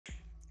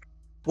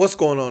What's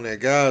going on there,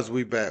 guys?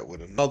 We back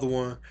with another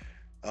one.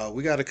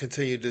 We got to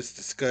continue this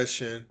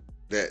discussion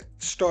that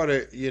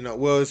started,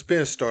 well, it's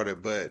been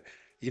started, but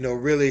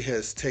really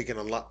has taken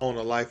a lot on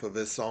a life of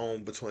its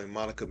own between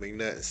Monica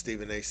McNutt and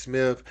Stephen A.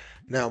 Smith.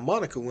 Now,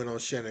 Monica went on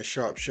Shannon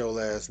Sharp's show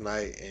last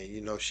night,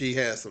 and she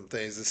had some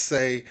things to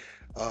say.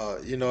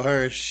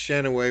 Her and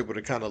Shannon were able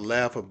to kind of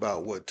laugh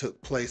about what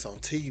took place on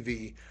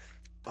TV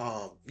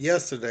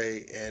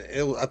yesterday,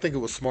 and I think it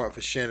was smart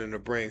for Shannon to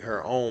bring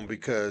her on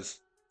because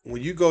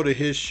when you go to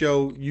his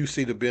show, you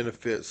see the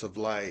benefits of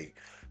like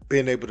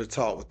being able to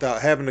talk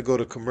without having to go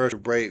to commercial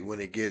break when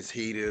it gets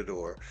heated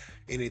or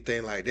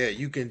anything like that.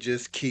 You can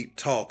just keep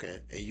talking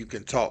and you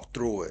can talk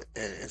through it.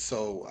 And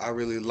so I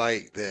really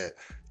like that,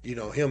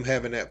 him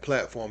having that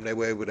platform, they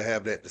were able to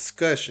have that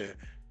discussion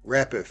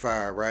rapid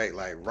fire, right?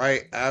 Like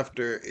right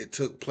after it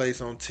took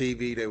place on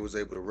TV, they was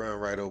able to run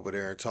right over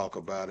there and talk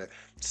about it.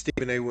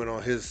 Stephen A went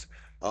on his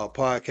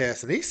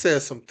podcast and he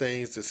said some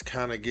things that's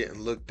kind of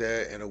getting looked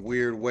at in a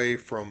weird way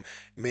from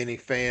many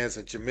fans.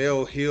 And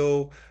Jemele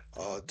Hill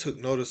took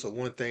notice of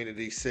one thing that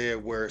he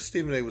said where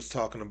Stephen A was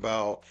talking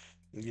about,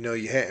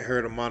 you hadn't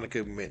heard of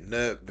Monica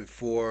McNutt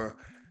before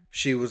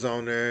she was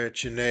on there.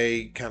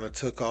 Janae kind of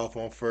took off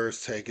on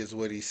first take, is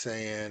what he's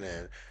saying.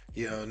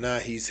 And now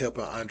he's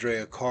helping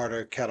Andrea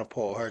Carter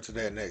catapult her to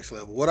that next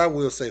level. What I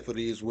will say for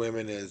these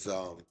women is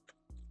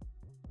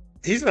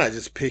he's not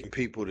just picking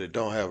people that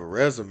don't have a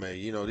resume.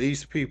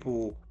 These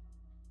people,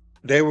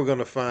 they were going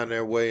to find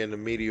their way in the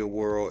media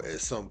world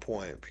at some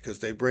point because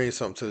they bring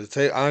something to the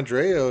table.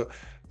 Andrea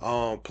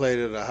played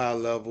at a high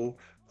level.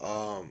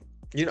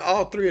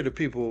 All three of the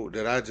people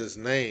that I just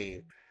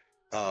named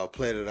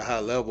played at a high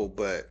level,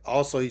 but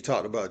also he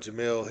talked about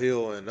Jemele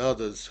Hill and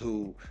others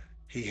who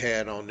he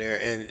had on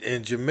there.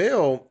 And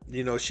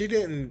Jemele, she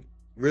didn't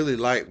really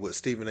like what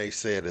Stephen A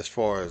said as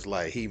far as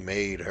like he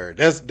made her.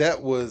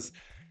 That was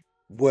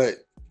what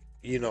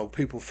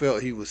people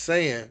felt he was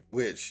saying,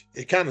 which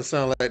it kind of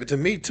sounded like it to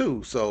me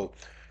too. So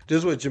this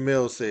is what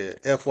Jemele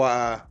said.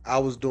 FYI, I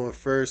was doing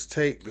first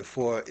take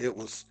before it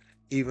was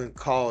even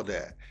called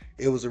that.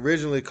 It was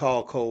originally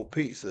called Cold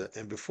Pizza,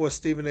 and before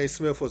Stephen A.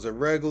 Smith was a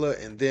regular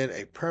and then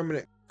a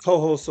permanent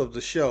co-host of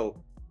the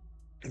show.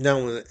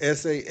 Now, when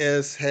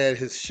SAS had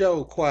his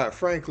show, quite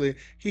frankly,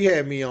 he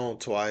had me on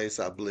twice,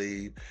 I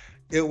believe.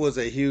 It was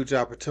a huge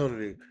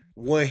opportunity.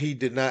 One he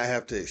did not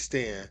have to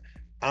extend.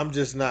 I'm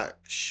just not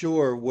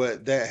sure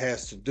what that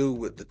has to do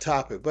with the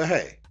topic, but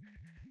hey,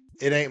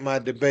 it ain't my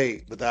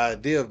debate. But the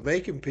idea of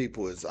making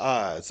people is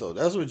odd. So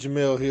that's what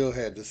Jemele Hill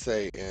had to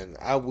say, and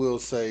I will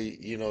say,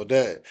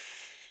 that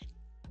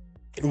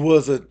it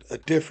was a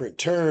different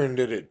turn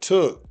that it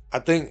took. I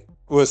think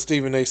what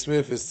Stephen A.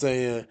 Smith is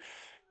saying,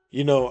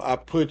 I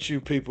put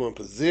you people in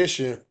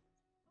position,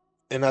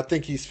 and I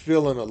think he's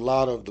feeling a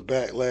lot of the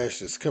backlash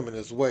that's coming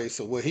his way.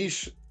 So what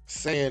he's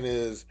saying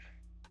is,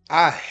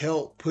 I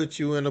help put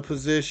you in a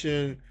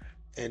position,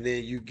 and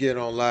then you get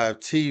on live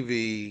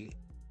TV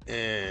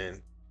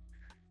and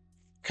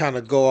kind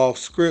of go off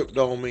script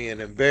on me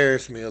and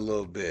embarrass me a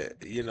little bit,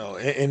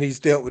 and he's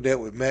dealt with that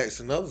with Max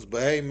and others.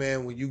 But hey,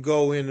 man, when you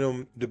go in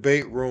them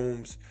debate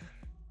rooms,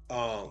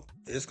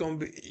 it's gonna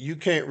be you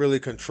can't really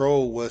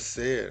control what's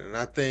said, and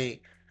I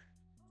think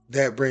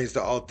that brings the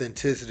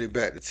authenticity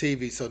back to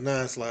TV. So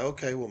now it's like,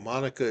 okay, well,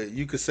 Monica,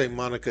 you could say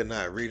Monica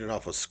not reading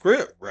off a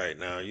script right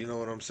now. You know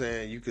what I'm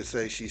saying? You could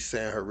say she's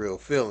saying her real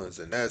feelings,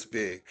 and that's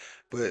big.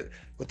 But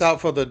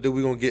without further ado,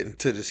 we're gonna get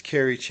into this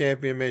Cari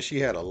champion, man. She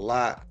had a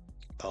lot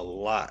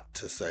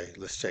to say.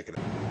 Let's check it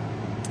out.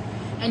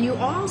 And you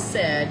all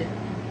said,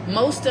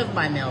 most of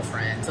my male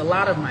friends, a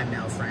lot of my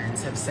male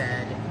friends have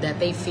said that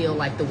they feel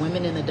like the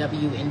women in the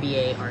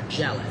WNBA are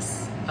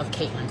jealous of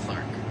Caitlin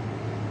Clark.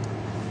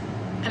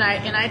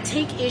 And I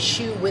take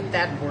issue with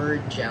that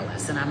word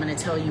jealous, and I'm going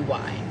to tell you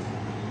why.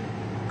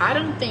 I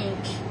don't think,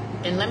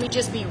 and let me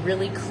just be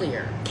really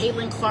clear,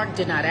 Caitlin Clark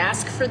did not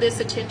ask for this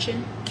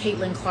attention.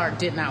 Caitlin Clark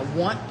did not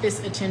want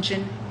this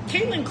attention.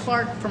 Caitlin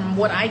Clark, from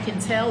what I can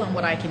tell and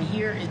what I can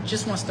hear,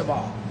 just wants to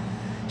ball.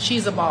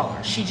 She's a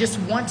baller. She just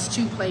wants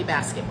to play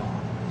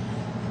basketball.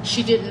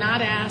 She did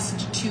not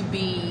ask to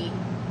be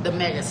the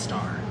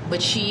megastar,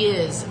 but she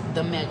is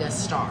the mega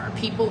star.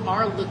 People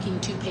are looking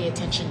to pay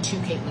attention to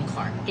Caitlin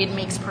Clark. It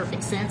makes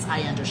perfect sense.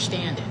 I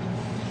understand it.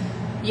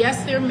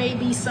 Yes, there may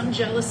be some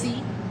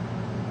jealousy.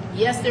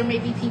 Yes, there may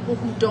be people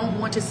who don't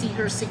want to see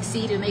her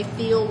succeed, and they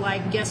feel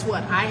like, guess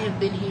what? I have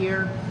been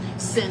here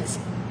since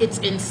its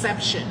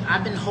inception.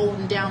 I've been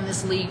holding down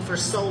this league for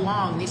so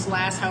long, these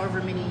last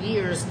however many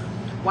years.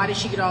 Why did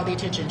she get all the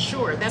attention?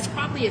 Sure, that's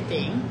probably a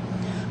thing,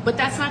 but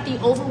that's not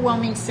the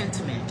overwhelming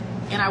sentiment.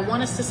 And I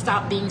want us to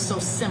stop being so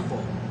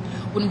simple.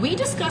 When we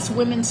discuss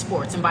women's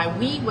sports, and by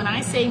we, when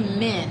I say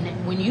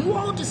men, when you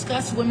all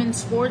discuss women's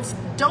sports,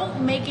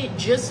 don't make it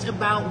just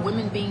about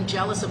women being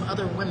jealous of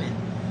other women.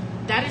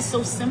 That is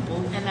so simple,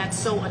 and that's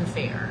so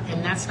unfair,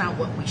 and that's not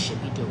what we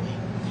should be doing.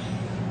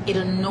 It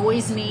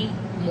annoys me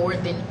more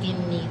than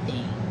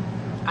anything,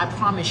 I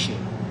promise you,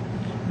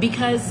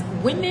 because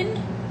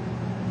women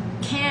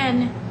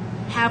can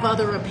have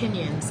other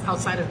opinions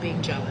outside of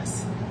being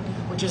jealous.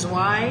 What which is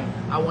why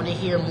I want to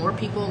hear more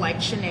people like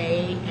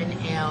Shanae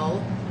and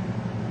Elle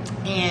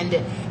and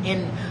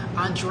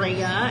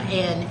Andrea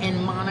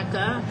and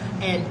Monica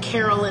and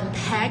Carolyn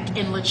Peck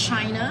and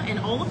LaChina and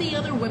all of the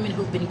other women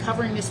who've been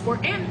covering this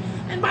sport.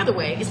 And by the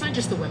way, it's not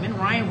just the women.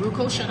 Ryan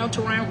Rucco, shout out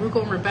to Ryan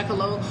Rucco and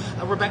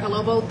Rebecca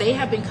Lobo. They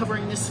have been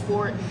covering this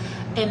sport,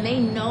 and they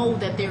know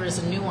that there is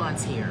a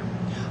nuance here.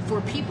 For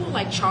people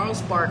like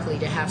Charles Barkley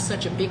to have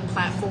such a big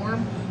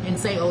platform and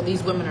say, oh,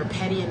 these women are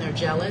petty and they're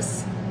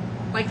jealous,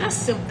 like that's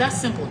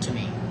simple to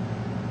me.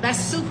 That's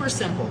super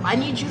simple. I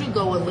need you to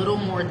go a little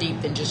more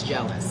deep than just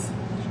jealous.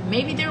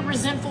 Maybe they're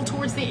resentful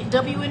towards the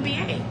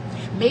WNBA.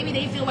 Maybe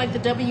they feel like the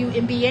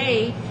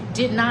WNBA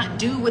did not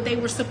do what they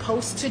were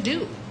supposed to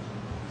do.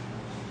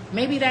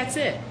 Maybe that's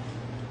it.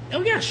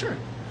 Oh yeah, sure.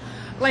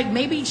 Like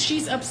maybe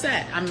she's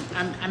upset.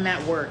 I'm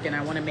at work and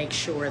I want to make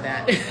sure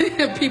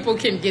that people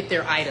can get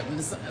their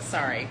items.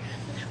 Sorry.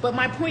 But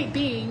my point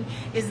being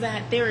is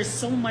that there is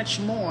so much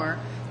more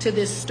to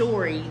this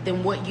story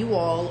than what you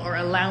all are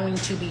allowing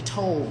to be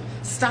told.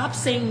 Stop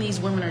saying these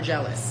women are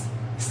jealous.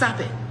 Stop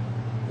it.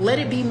 Let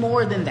it be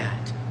more than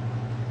that.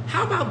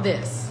 How about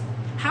this?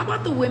 How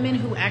about the women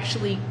who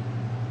actually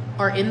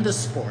are in the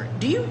sport?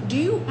 Do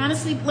you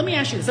honestly, let me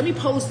ask you this. Let me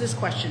pose this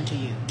question to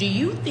you. Do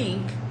you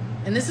think,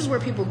 and this is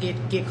where people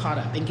get caught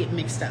up and get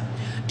mixed up.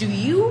 Do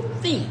you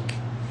think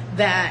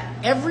that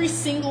every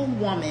single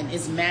woman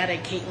is mad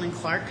at Caitlin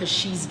Clark because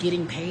she's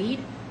getting paid?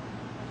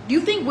 Do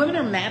you think women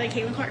are mad at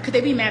Caitlin Clark? Could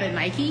they be mad at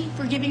Nike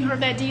for giving her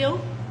that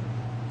deal?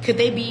 Could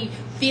they be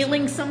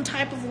feeling some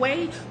type of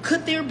way?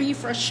 Could there be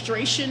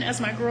frustration, as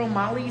my girl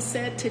Molly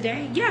said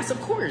today? Yes, of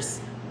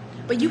course.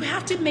 But you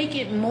have to make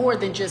it more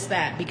than just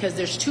that, because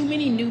there's too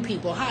many new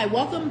people. Hi,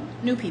 welcome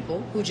new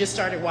people who just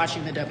started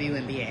watching the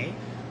WNBA.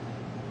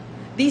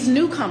 These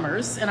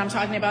newcomers, and I'm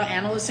talking about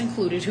analysts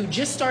included, who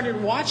just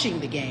started watching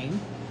the game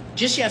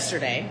just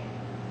yesterday.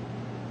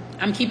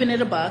 I'm keeping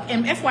it a buck.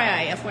 And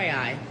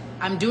FYI,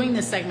 I'm doing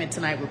this segment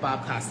tonight with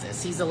Bob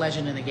Costas. He's a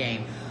legend in the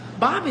game.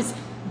 Bob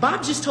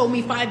just told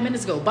me 5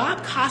 minutes ago.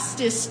 Bob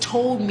Costas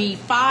told me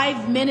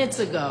 5 minutes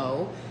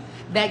ago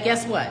that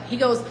guess what? He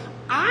goes,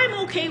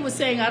 I'm okay with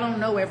saying I don't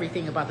know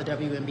everything about the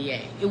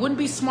WNBA. It wouldn't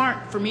be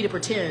smart for me to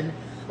pretend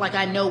like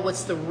I know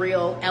what's the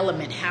real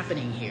element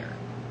happening here.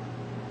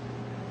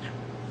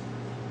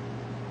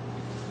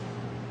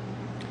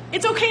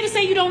 It's okay to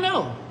say you don't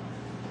know.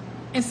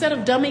 Instead of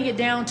dumbing it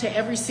down to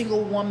every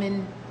single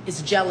woman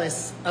is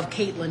jealous of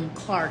Caitlin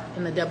Clark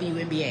in the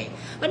WNBA.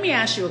 Let me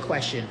ask you a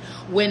question.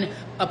 When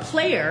a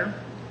player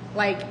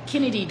like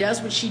Kennedy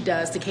does what she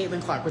does to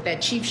Caitlin Clark with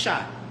that cheap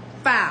shot,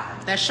 foul.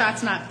 That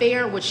shot's not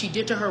fair. What she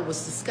did to her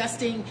was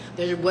disgusting.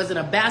 There wasn't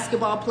a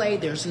basketball play.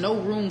 There's no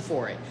room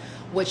for it.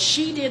 What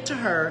she did to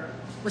her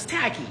was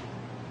tacky.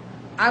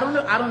 I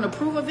don't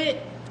approve of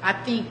it. I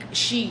think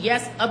she,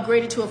 yes,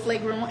 upgraded to a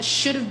flagrant one.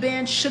 Should have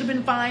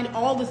been fined,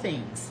 all the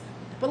things.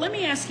 But let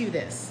me ask you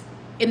this.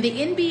 In the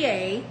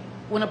NBA,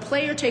 when a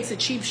player takes a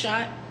cheap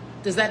shot,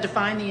 does that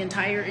define the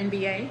entire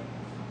NBA?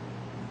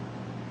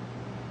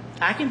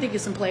 I can think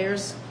of some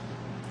players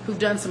who've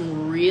done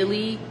some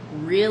really,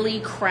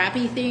 really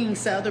crappy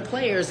things to other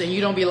players, and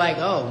you don't be like,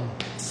 oh,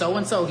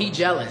 so-and-so, he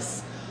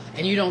jealous.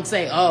 And you don't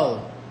say,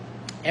 oh,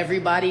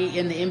 everybody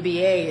in the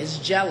NBA is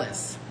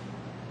jealous.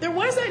 There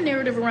was that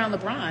narrative around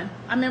LeBron.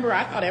 I remember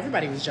I thought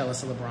everybody was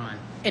jealous of LeBron.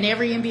 And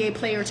every NBA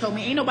player told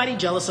me, ain't nobody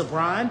jealous of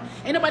LeBron.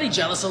 Ain't nobody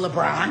jealous of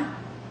LeBron.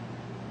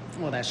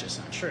 Well, that's just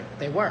not true.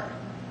 They were.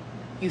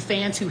 You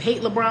fans who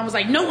hate LeBron was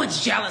like, no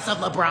one's jealous of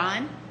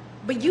LeBron.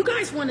 But you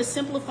guys want to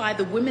simplify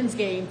the women's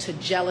game to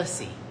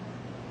jealousy.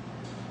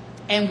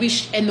 And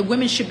the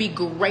women should be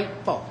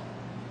grateful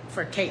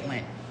for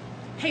Caitlin.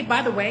 Hey,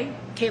 by the way,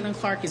 Caitlin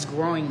Clark is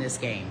growing this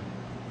game.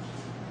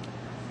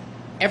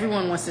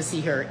 Everyone wants to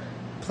see her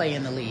play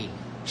in the league.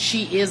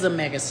 She is a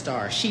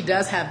megastar. She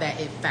does have that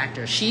it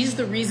factor. She's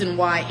the reason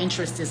why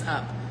interest is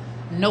up.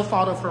 No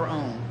fault of her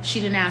own. She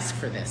didn't ask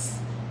for this.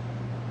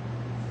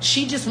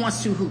 She just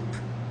wants to hoop.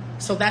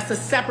 So that's a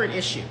separate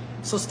issue.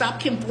 So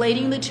stop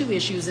conflating the two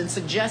issues and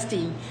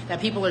suggesting that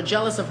people are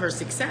jealous of her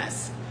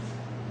success.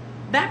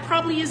 That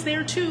probably is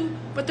there too,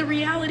 but the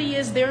reality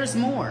is there's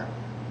more.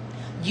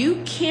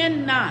 You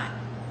cannot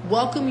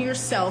welcome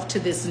yourself to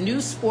this new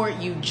sport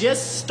you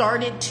just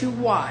started to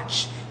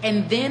watch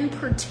and then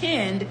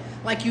pretend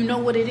like you know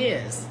what it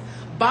is.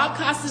 Bob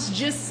Costas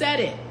just said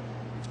it.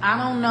 I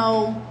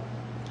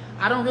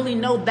don't really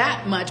know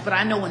that much, but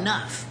I know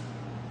enough.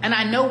 And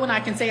I know when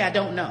I can say I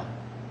don't know.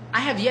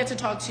 I have yet to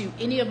talk to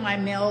any of my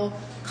male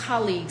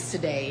colleagues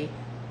today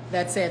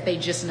that said they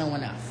just know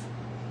enough.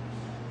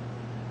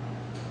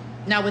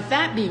 Now, with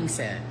that being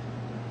said,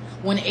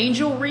 when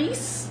Angel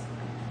Reese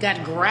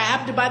got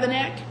grabbed by the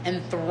neck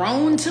and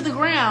thrown to the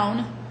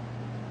ground,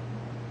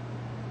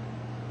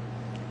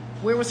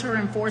 where was her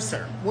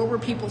enforcer? What were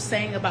people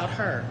saying about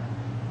her?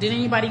 Did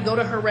anybody go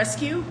to her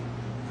rescue?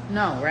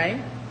 No,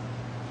 right?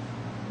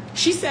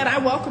 She said, I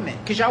welcome it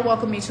because y'all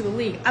welcome me to the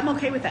league. I'm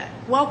okay with that.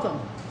 Welcome.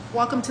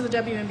 Welcome to the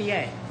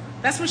WNBA.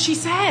 That's what she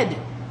said.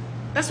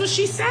 That's what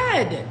she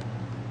said.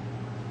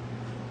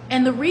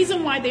 And the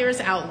reason why there's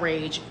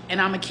outrage,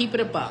 and I'm going to keep it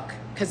a buck,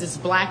 because it's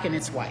black and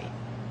it's white.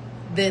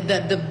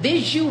 The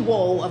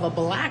visual of a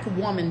black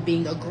woman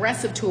being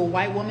aggressive to a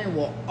white woman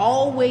will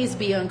always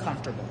be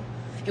uncomfortable.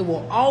 It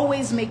will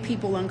always make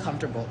people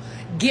uncomfortable.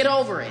 Get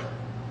over it.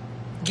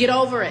 Get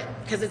over it,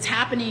 because it's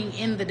happening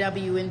in the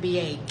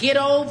WNBA. Get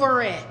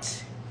over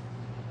it.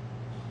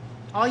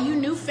 All you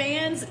new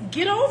fans,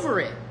 get over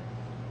it.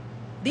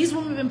 These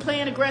women have been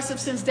playing aggressive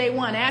since day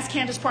one. Ask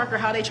Candace Parker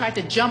how they tried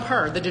to jump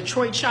her. The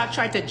Detroit Shock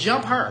tried to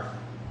jump her.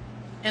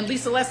 And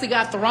Lisa Leslie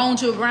got thrown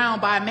to the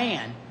ground by a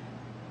man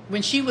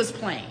when she was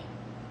playing.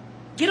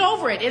 Get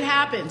over it. It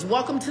happens.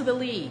 Welcome to the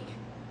league.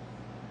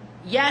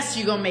 Yes,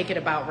 you're going to make it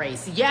about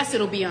race. Yes,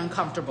 it'll be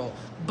uncomfortable.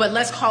 But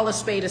let's call a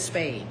spade a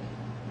spade.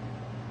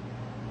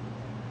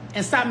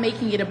 And stop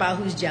making it about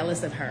who's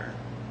jealous of her.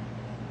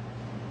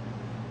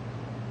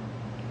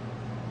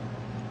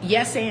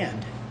 Yes,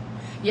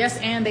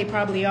 and they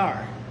probably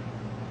are.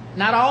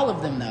 Not all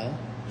of them, though.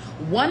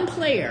 One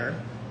player,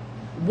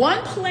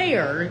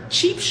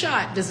 cheap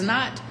shot, does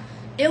not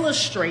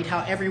illustrate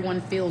how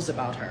everyone feels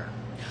about her.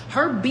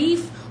 Her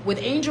beef with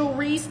Angel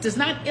Reese does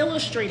not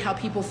illustrate how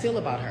people feel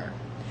about her.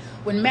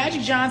 When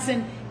Magic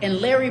Johnson and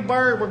Larry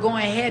Bird were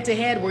going head to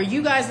head, were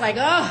you guys like,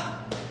 oh,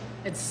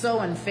 it's so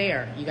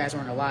unfair? You guys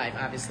weren't alive,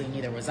 obviously,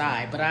 neither was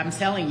I. But I'm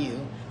telling you,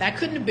 that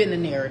couldn't have been the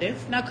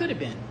narrative. Now, could have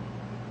been.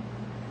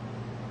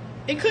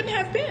 It couldn't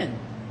have been.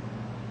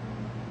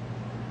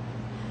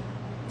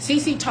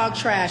 CC talk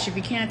trash. If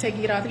you can't take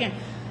it, get out the game.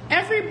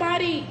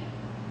 Everybody,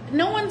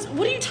 no one's,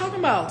 what are you talking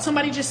about?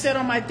 Somebody just said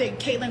on my thing,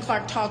 Caitlin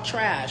Clark talk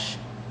trash.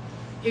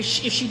 If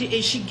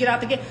she get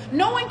out the game.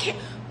 No one can.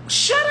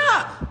 Shut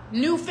up,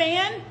 new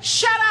fan.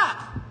 Shut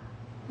up.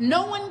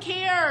 No one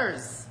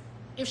cares.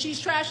 If she's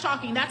trash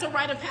talking, that's a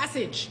rite of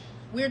passage.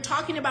 We're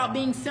talking about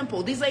being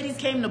simple. These ladies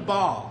came to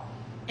ball,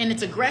 and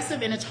it's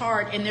aggressive and it's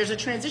hard, and there's a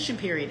transition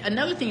period.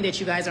 Another thing that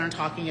you guys aren't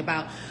talking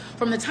about,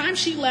 from the time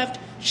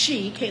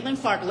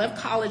Caitlin Clark left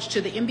college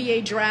to the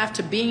NBA draft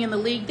to being in the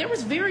league, there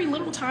was very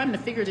little time to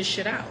figure this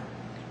shit out.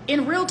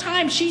 In real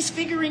time, she's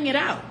figuring it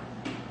out,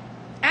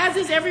 as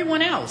is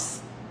everyone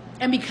else.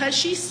 And because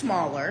she's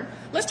smaller,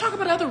 let's talk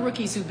about other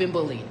rookies who've been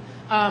bullied.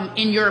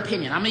 In your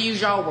opinion, I'm going to use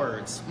y'all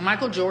words.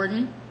 Michael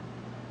Jordan.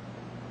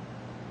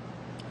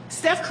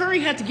 Steph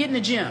Curry had to get in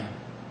the gym.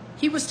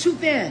 He was too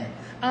thin.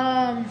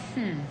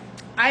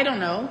 I don't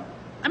know.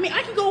 I mean,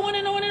 I can go on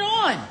and on and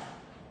on.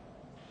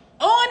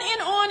 On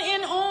and on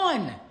and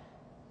on.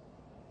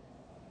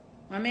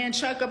 My man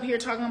Chuck up here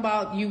talking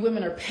about you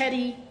women are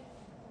petty.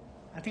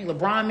 I think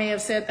LeBron may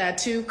have said that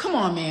too. Come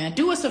on, man.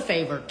 Do us a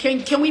favor.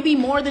 Can we be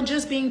more than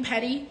just being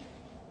petty?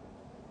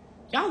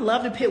 Y'all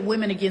love to pit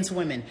women against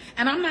women.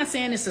 And I'm not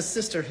saying it's a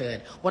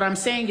sisterhood. What I'm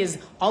saying is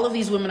all of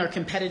these women are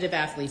competitive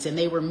athletes, and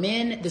they were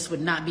men, this would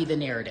not be the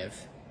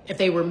narrative. If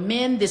they were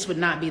men, this would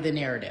not be the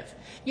narrative.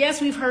 Yes,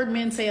 we've heard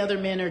men say other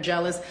men are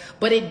jealous,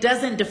 but it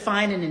doesn't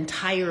define an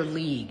entire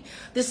league.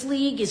 This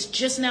league is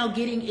just now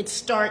getting its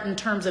start in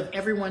terms of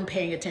everyone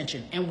paying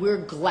attention. And we're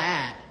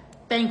glad,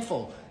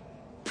 thankful,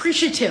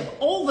 appreciative,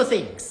 all the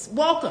things.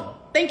 Welcome.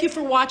 Thank you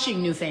for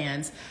watching, new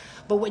fans.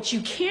 But what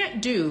you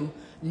can't do,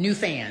 new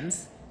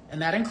fans,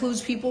 and that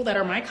includes people that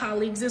are my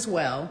colleagues as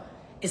well,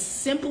 is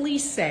simply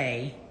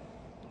say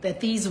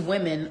that these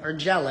women are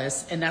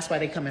jealous and that's why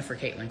they come in for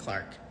Caitlin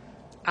Clark.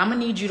 I'm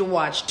going to need you to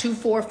watch 2,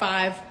 4,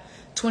 5,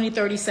 20,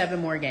 37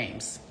 more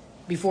games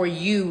before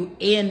you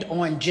end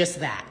on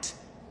just that.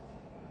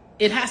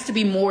 It has to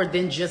be more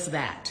than just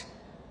that.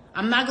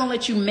 I'm not going to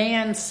let you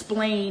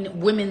mansplain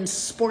women's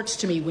sports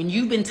to me when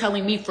you've been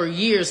telling me for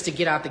years to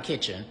get out the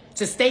kitchen,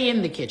 to stay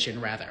in the kitchen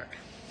rather.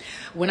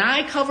 When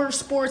I cover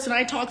sports and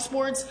I talk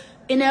sports,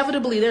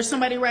 inevitably there's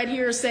somebody right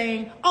here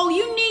saying, oh,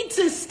 you need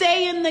to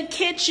stay in the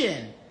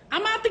kitchen.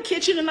 I'm out the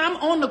kitchen and I'm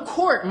on the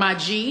court, my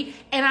G,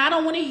 and I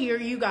don't want to hear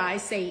you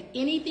guys say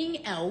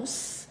anything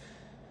else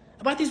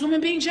about these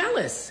women being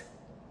jealous.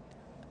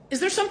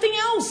 Is there something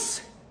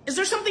else? Is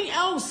there something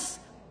else?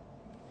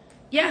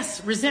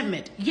 Yes,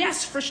 resentment.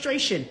 Yes,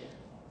 frustration.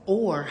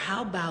 Or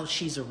how about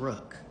she's a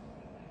rook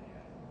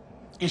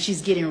and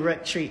she's getting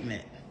rook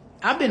treatment?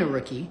 I've been a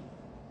rookie.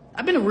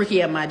 I've been a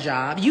rookie at my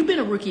job. You've been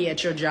a rookie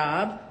at your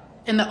job.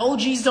 And the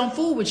OGs don't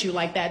fool with you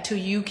like that till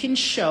you can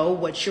show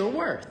what you're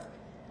worth.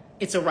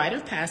 It's a rite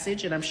of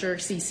passage, and I'm sure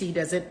CC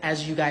doesn't,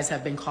 as you guys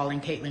have been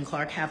calling Caitlin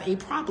Clark, have a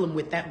problem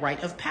with that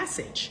rite of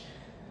passage.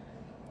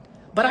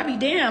 But I'd be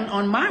damned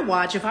on my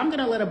watch if I'm going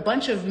to let a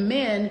bunch of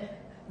men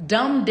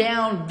dumb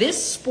down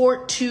this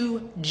sport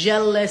to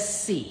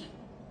jealousy.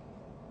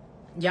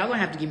 Y'all going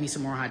to have to give me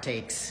some more hot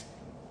takes.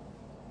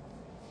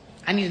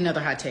 I need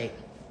another hot take.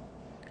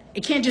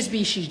 It can't just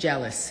be she's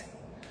jealous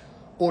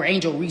or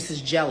Angel Reese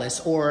is jealous,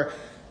 or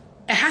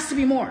it has to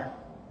be more.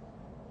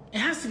 It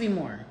has to be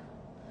more.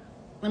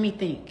 Let me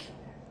think.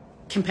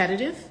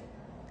 Competitive?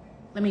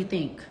 Let me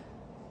think.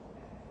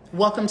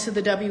 Welcome to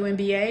the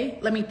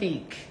WNBA? Let me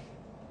think.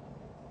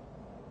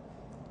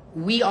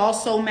 We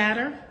also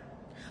matter?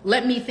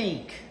 Let me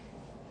think.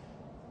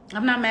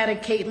 I'm not mad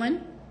at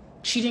Caitlin.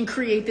 She didn't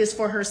create this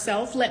for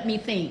herself. Let me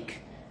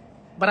think.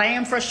 But I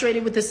am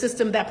frustrated with the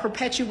system that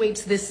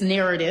perpetuates this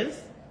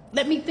narrative.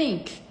 Let me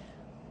think.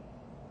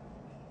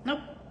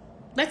 Nope.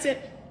 That's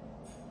it.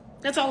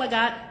 That's all I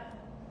got.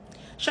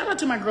 Shout out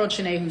to my girl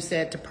Chanae who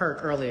said to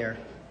Perk earlier,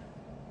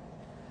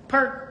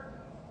 Perk,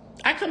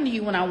 I come to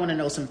you when I want to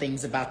know some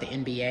things about the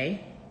NBA.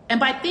 And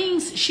by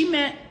things, she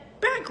meant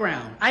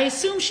background. I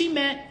assume she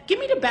meant, give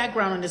me the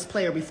background on this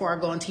player before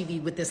I go on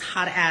TV with this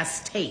hot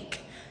ass take.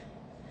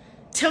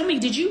 Tell me,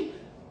 did you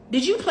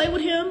play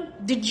with him?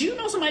 Did you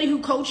know somebody who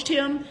coached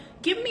him?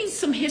 Give me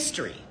some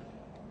history.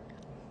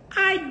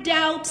 I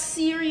doubt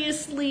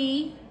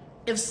seriously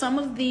if some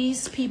of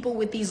these people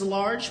with these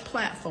large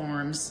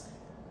platforms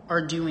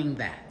are doing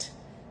that,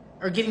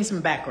 or giving some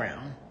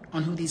background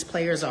on who these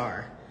players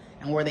are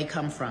and where they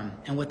come from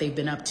and what they've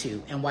been up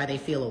to and why they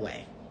feel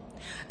away.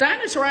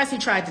 Diana Taurasi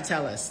tried to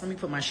tell us, let me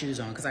put my shoes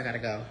on because I gotta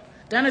go.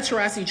 Diana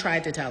Taurasi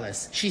tried to tell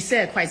us, she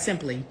said quite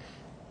simply,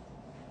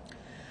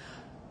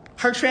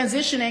 her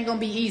transition ain't gonna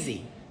be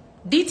easy.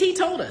 DT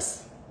told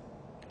us,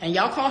 and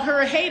y'all called her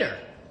a hater.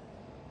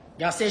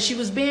 Y'all said she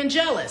was being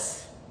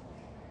jealous.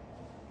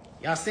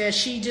 Y'all said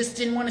she just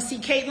didn't want to see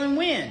Caitlyn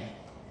win.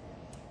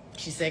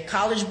 She said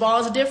college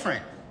ball is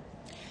different.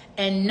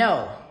 And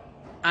no,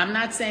 I'm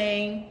not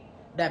saying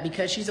that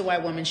because she's a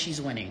white woman, she's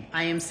winning.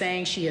 I am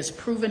saying she has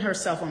proven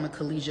herself on the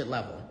collegiate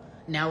level.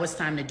 Now it's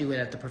time to do it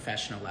at the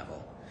professional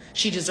level.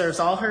 She deserves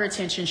all her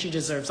attention. She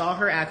deserves all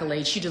her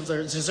accolades. She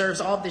deserves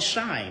all this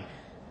shine.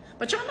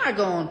 But y'all not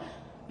going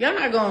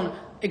to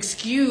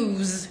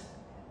excuse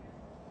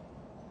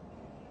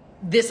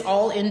this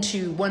all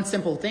into one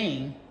simple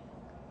thing,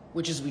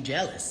 which is we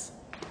jealous.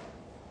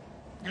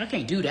 Y'all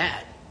can't do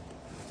that.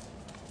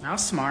 Y'all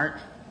smart.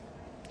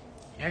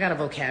 Y'all got a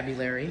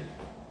vocabulary.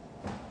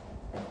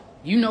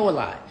 You know a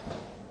lot.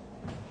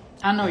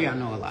 I know y'all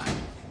know a lot.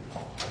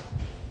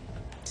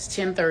 It's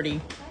 10:30.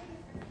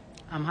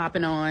 I'm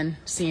hopping on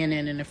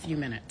CNN in a few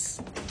minutes.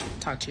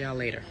 Talk to y'all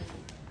later.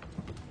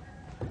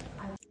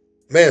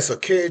 Man, so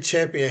Cari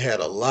Champion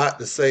had a lot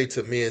to say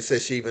to me and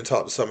said she even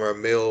talked to some of her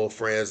male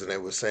friends and they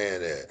were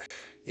saying that,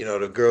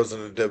 the girls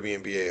in the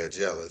WNBA are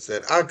jealous.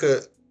 And I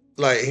could,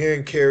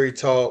 hearing Cari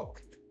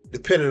talk,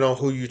 depending on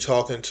who you're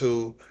talking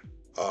to,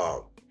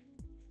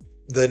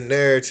 the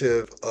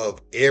narrative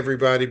of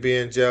everybody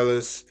being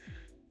jealous,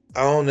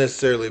 I don't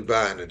necessarily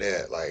buy into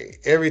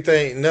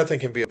that. Nothing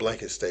can be a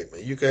blanket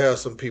statement. You can have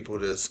some people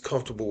that's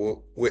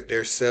comfortable with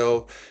their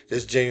self,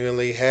 that's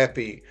genuinely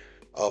happy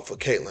for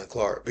Caitlin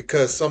Clark,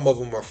 because some of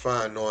them are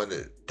fine knowing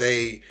that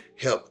they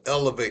help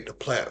elevate the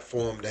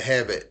platform to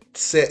have it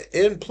set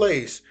in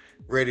place,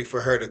 ready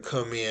for her to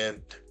come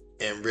in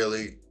and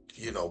really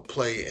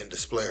play and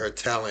display her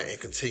talent and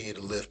continue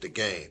to lift the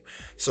game.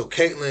 So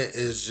Caitlyn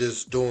is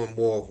just doing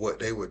more of what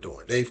they were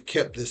doing. They've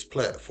kept this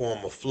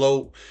platform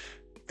afloat,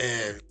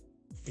 and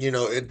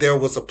there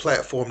was a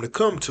platform to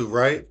come to,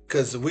 right?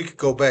 Because we could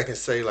go back and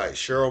say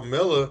Cheryl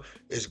Miller,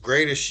 as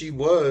great as she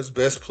was,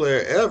 best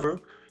player ever,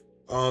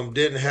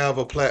 didn't have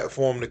a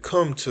platform to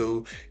come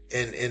to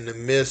in the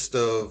midst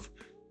of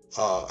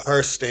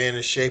her staying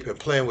in shape and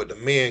playing with the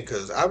men.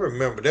 Because I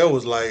remember there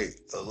was a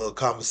little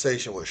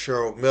conversation with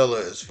Cheryl Miller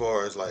as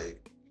far as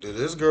does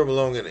this girl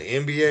belong in the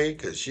NBA?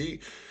 Because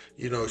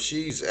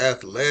she's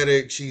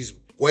athletic, she's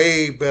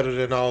way better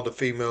than all the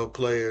female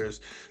players.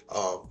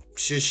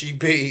 Should she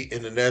be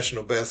in the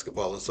National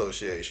Basketball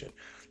Association?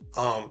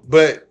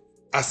 But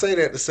I say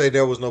that to say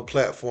there was no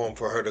platform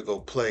for her to go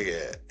play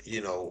at,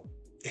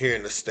 here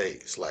in the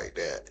States like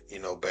that,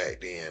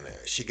 back then.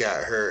 She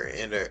got her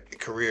in her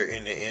career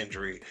in the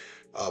injury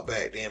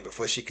back then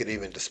before she could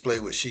even display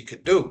what she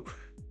could do.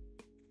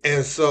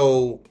 And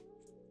so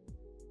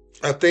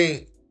I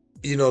think,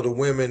 the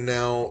women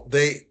now,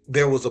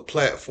 there was a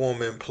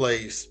platform in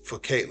place for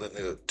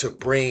Caitlyn to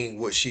bring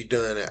what she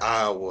done at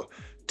Iowa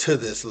to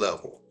this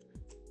level.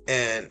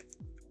 And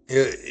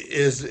it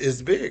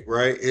is big,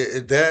 right?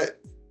 That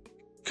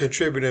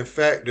contributing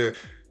factor,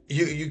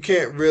 you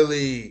can't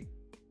really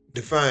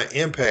define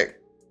impact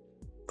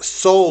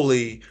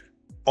solely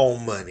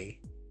on money.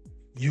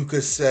 You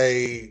could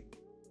say,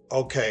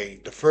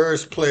 okay, the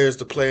first players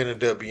to play in the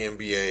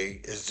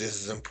WNBA is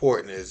just as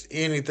important as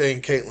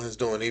anything Caitlyn's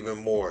doing,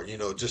 even more,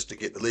 just to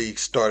get the league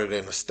started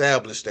and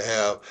established, to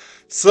have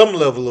some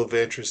level of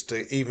interest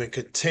to even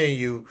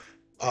continue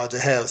to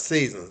have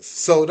seasons.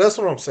 So that's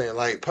what I'm saying.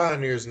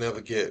 Pioneers never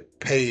get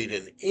paid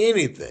in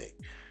anything.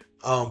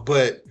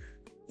 But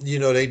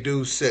they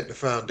do set the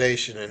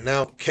foundation. And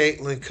now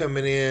Caitlyn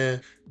coming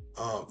in,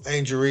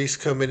 Angel Reese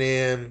coming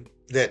in,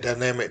 that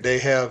dynamic they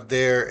have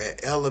there and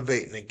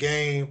elevating the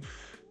game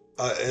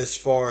as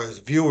far as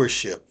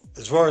viewership.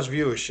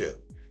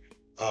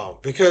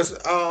 Because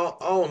I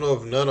don't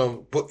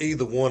know if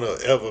either one will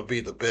ever be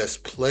the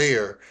best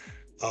player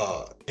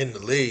in the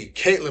league.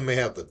 Caitlyn may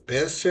have the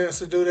best chance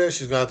to do that.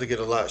 She's going to have to get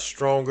a lot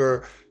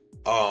stronger.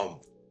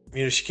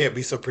 She can't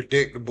be so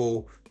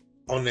predictable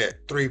on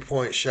that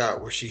 3-point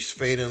shot where she's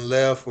fading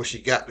left, where she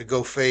got to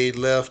go fade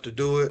left to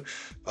do it,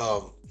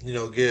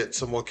 get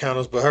some more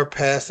counters. But her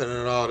passing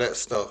and all that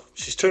stuff,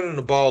 she's turning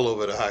the ball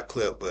over at a high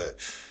clip, but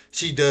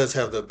she does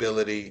have the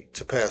ability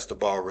to pass the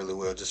ball really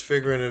well. Just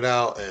figuring it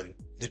out, and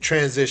the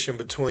transition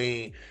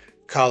between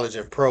college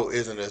and pro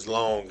isn't as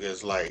long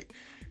as like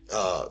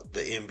the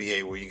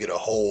NBA, where you get a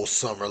whole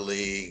summer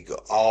league,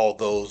 all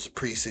those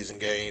preseason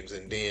games,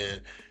 and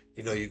then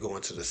you go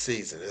into the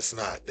season. It's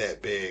not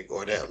that big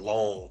or that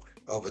long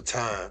of a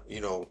time,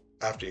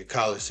 after your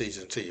college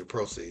season to your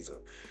pro season.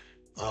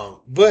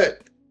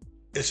 But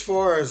as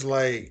far as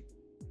like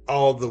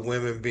all the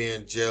women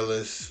being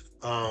jealous,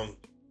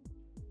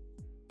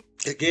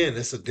 again,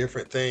 it's a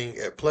different thing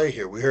at play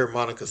here. We heard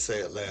Monica say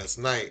it last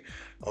night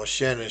on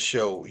Shannon's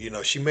show.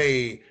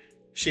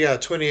 She got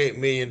a $28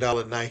 million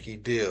Nike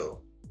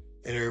deal.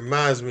 And it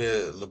reminds me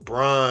of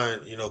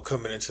LeBron,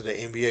 coming into the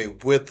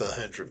NBA with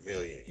 $100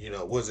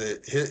 million. Was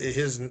it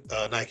his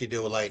Nike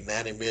deal was like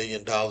 $90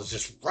 million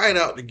just right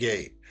out the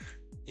gate?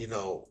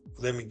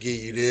 Let me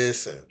give you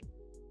this, and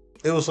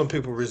there was some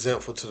people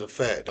resentful to the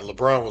fact that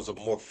LeBron was a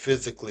more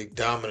physically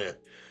dominant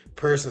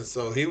person,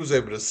 so he was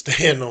able to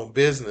stand on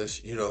business,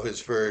 his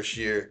first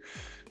year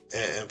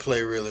and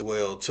play really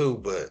well too.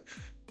 But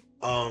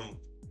um,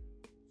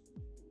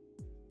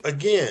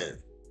 again,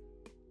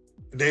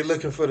 they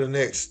looking for the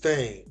next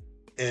thing,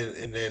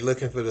 and they're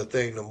looking for the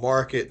thing to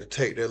market to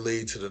take their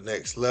lead to the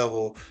next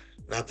level.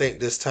 And I think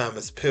this time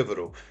is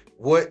pivotal.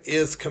 What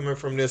is coming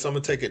from this? I'm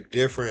gonna take a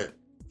different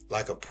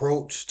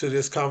approach to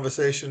this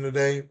conversation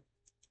today.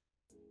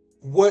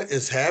 What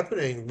is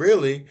happening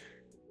really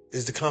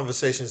is the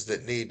conversations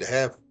that need to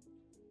happen.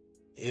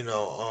 You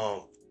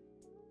know,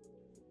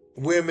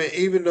 Women,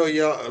 even though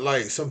y'all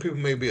like some people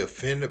may be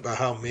offended by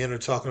how men are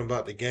talking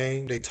about the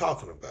game, they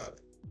talking about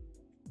it.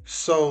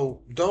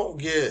 So don't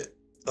get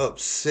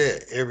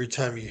upset every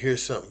time you hear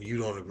something you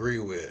don't agree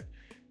with.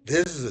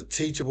 This is a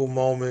teachable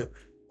moment,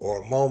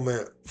 or a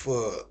moment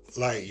for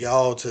like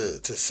y'all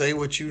to say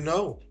what you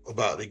know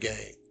about the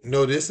game.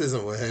 No, this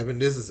isn't what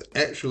happened. This is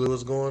actually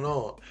what's going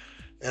on.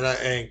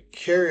 And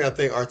Cari, I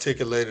think,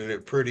 articulated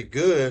it pretty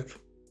good.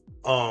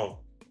 Um,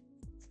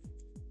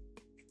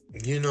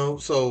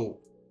 so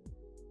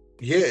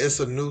yeah, it's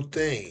a new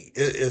thing.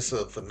 It's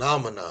a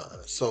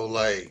phenomenon. So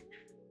like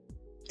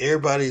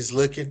everybody's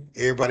looking,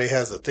 everybody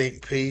has a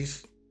think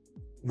piece,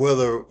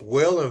 whether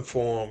well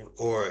informed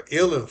or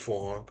ill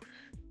informed,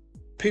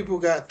 people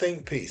got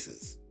think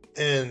pieces.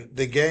 And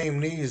the game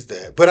needs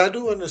that. But I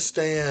do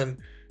understand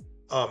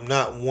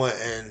not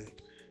wanting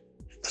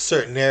a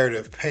certain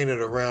narrative painted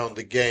around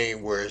the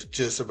game where it's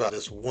just about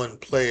this one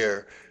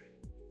player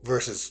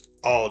versus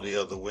all the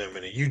other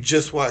women. And you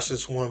just watch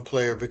this one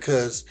player,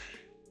 because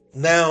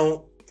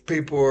now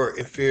people are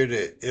in fear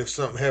that if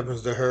something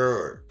happens to her,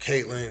 or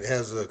Caitlyn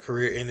has a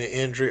career in the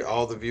injury,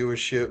 all the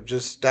viewership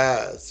just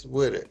dies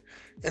with it.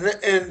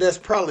 And that's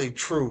probably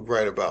true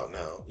right about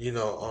now.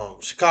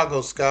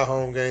 Chicago Sky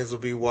home games will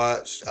be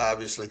watched,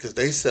 obviously, because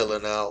they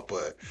selling out.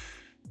 But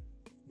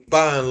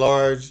by and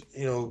large,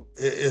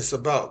 it's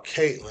about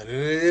Caitlyn, and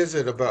it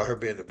isn't about her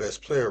being the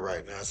best player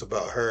right now. It's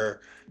about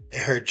her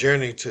and her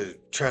journey to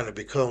trying to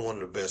become one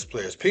of the best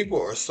players.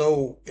 People are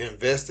so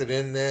invested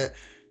in that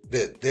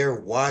they're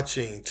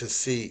watching to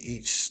see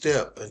each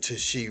step until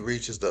she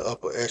reaches the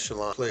upper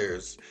echelon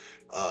players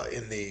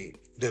in the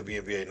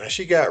WNBA. Now,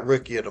 she got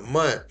Rookie of the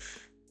Month.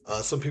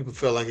 Some people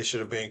feel like it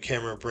should have been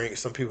Cameron Brink.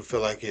 Some people feel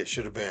like it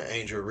should have been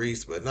Angel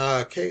Reese. But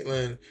nah,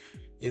 Caitlyn,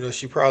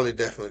 she probably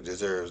definitely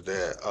deserves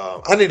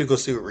that. I need to go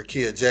see what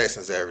Rakia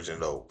Jackson's averaging,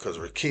 though, because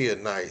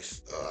Rakia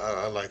nice.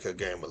 I like her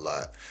game a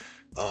lot.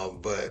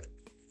 But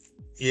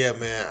yeah,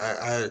 man,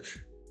 I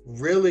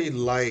really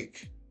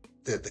like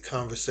that the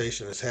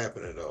conversation is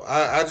happening, though.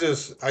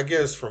 I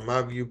guess from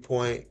my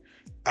viewpoint,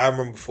 I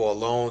remember for a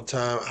long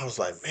time, I was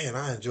like, man,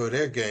 I enjoy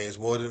their games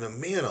more than the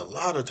men a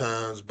lot of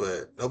times,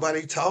 but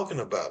nobody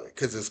talking about it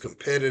because it's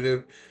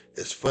competitive,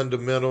 it's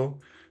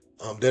fundamental.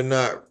 They're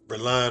not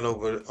relying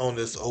on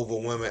this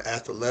overwhelming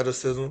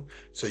athleticism.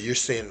 So you're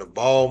seeing the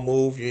ball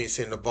move. You ain't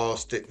seeing the ball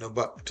stick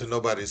to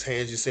nobody's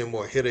hands. You're seeing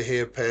more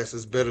hit-ahead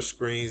passes, better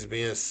screens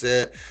being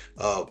set,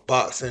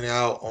 boxing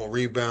out on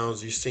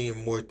rebounds. You're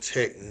seeing more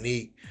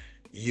technique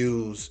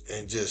used,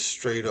 and just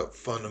straight up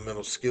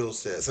fundamental skill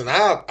sets. And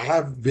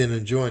I've been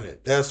enjoying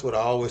it. That's what I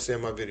always say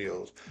in my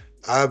videos.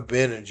 I've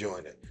been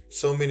enjoying it.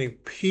 So many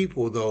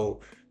people,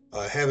 though,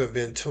 haven't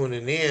been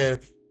tuning in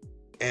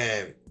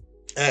and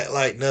act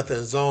like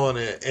nothing's on.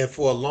 And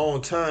for a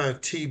long time,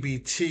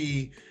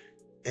 TBT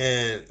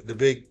and the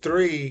big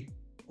three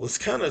was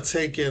kind of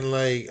taking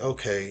like,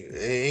 okay,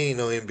 there ain't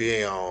no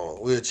NBA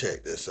on, we'll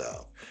check this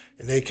out.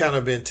 And they kind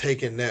of been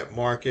taking that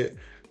market.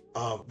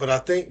 But I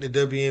think the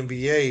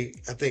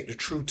WNBA, I think the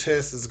true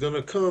test is going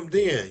to come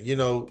then,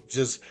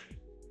 just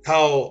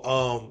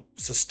how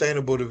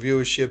sustainable the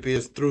viewership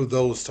is through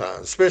those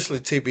times, especially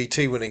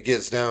TBT when it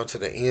gets down to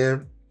the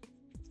end,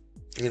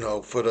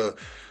 for the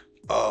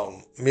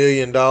 $1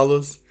 million.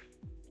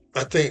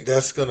 I think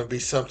that's going to be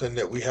something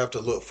that we have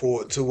to look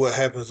forward to. What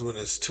happens when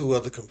it's two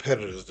other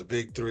competitors, the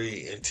big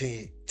three, and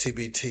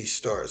TBT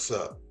starts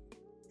up.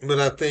 But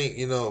I think,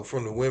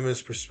 from the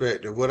women's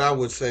perspective, what I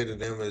would say to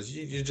them is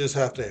you just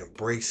have to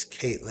embrace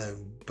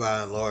Caitlyn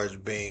by and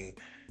large being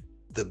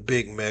the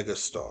big mega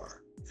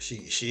star.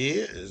 She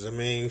is. I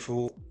mean,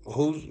 for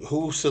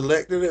who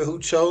selected it, who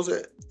chose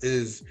it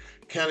is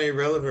kind of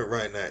irrelevant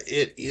right now.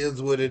 It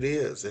is what it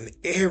is, and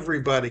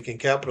everybody can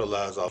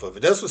capitalize off of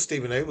it. That's what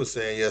Stephen A was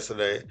saying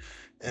yesterday,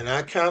 and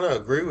I kind of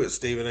agree with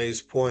Stephen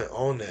A's point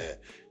on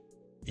that.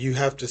 You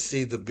have to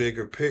see the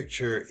bigger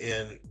picture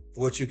in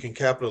what you can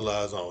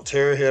capitalize on.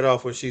 Tear her head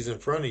off when she's in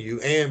front of you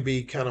and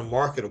be kind of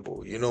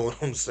marketable. You know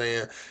what I'm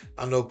saying?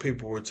 I know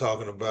people were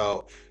talking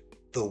about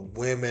the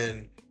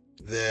women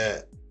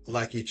that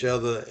like each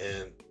other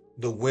and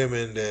the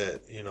women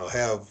that,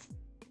 have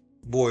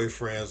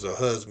boyfriends or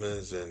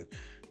husbands and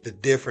the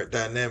different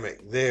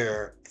dynamic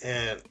there.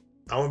 And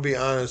I'm gonna be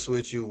honest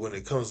with you, when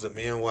it comes to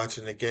men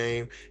watching the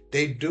game,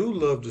 they do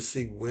love to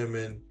see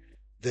women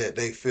that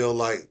they feel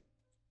like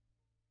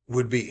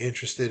would be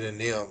interested in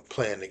them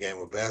playing the game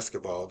of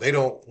basketball. They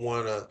don't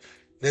want to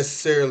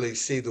necessarily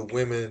see the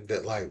women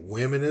that like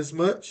women as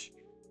much.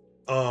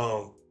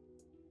 Um,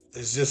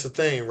 it's just a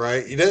thing,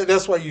 right?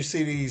 That's why you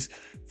see these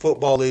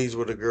football leagues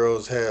where the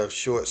girls have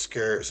short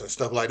skirts and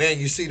stuff like that.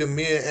 And you see the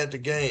men at the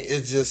game.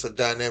 It's just a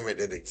dynamic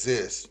that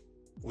exists.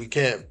 We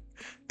can't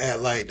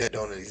act like that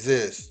don't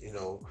exist,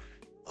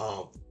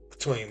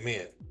 between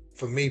men.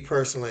 For me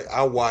personally,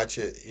 I watch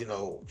it,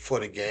 for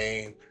the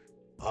game.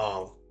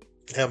 Um,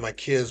 have my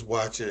kids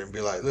watch it and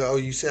be like, oh,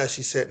 you see how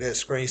she set that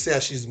screen? You see how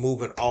she's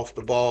moving off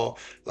the ball?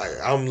 Like,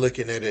 I'm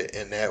looking at it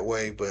in that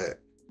way, but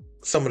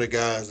some of the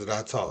guys that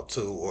I talk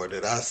to or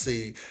that I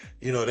see,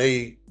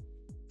 they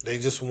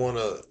just want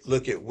to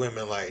look at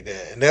women like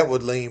that. And that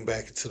would lean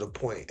back to the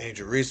point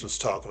Angel Reese was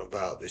talking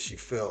about, that she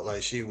felt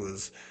like she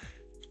was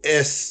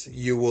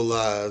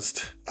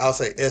S-ualized. I'll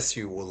say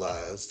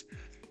S-ualized.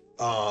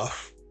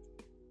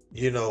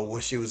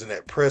 When she was in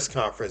that press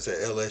conference at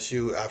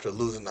LSU after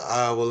losing to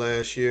Iowa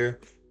last year.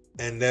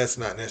 And that's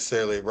not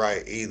necessarily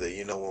right either,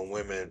 when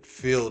women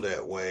feel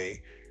that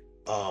way,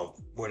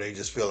 where they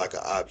just feel like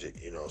an object,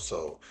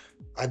 So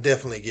I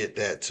definitely get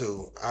that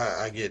too.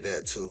 I get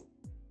that too.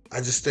 I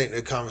just think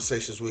the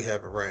conversations we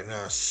having right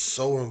now are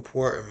so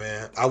important,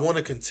 man. I want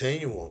to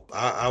continue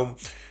them.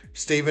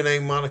 Stephen A.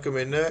 Monica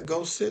McNutt,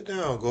 go sit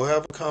down, go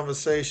have a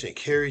conversation.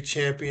 Cari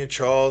Champion,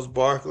 Charles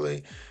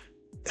Barkley,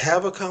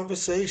 have a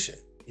conversation.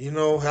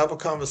 Have a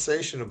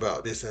conversation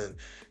about this. And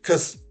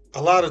because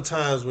a lot of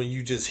times when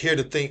you just hear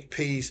the think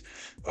piece,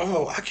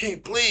 oh, I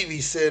can't believe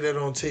he said that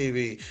on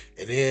TV.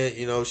 And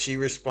then, she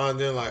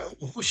responding like,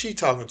 who's she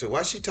talking to? Why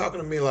is she talking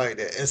to me like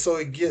that? And so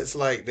it gets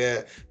like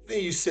that.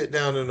 Then you sit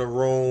down in the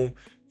room,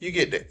 you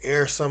get to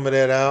air some of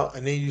that out,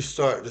 and then you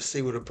start to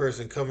see where the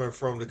person coming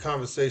from. The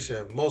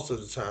conversation most of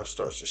the time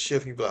starts to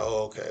shift. You be like,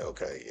 oh,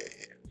 okay, yeah.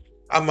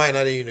 I might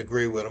not even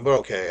agree with him, but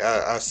okay,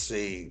 I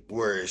see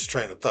where his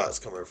train of thought's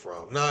coming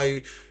from. Now,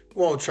 you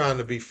won't trying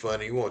to be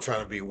funny, you won't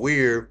trying to be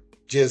weird,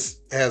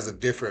 just has a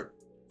different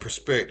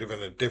perspective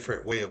and a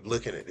different way of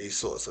looking at these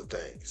sorts of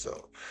things.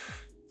 So,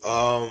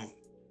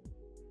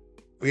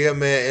 yeah,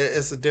 man,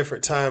 it's a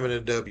different time in the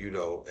W,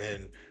 though,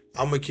 and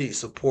I'm going to keep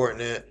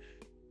supporting it.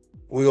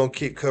 We're going to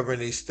keep covering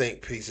these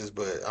think pieces,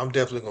 but I'm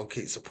definitely going to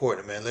keep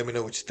supporting it, man. Let me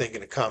know what you think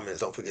in the comments.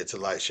 Don't forget to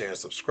like, share, and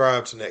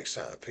subscribe. Till next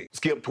time. Peace.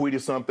 Skip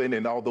tweeted something,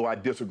 and although I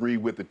disagree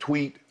with the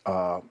tweet,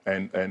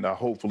 and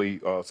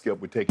hopefully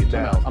Skip would take it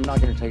down. I'm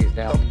not going to take it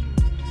down.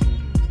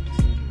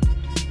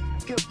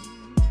 Skip.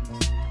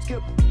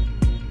 Skip.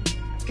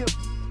 Skip.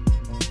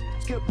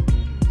 Skip.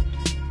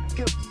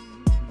 Skip.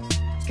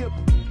 Skip.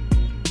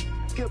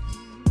 Skip.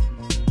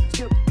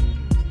 Skip.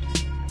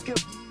 Skip.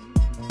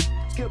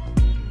 Skip.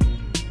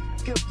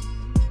 Skip,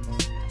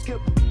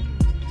 skip,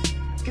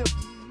 skip,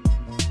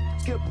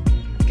 skip.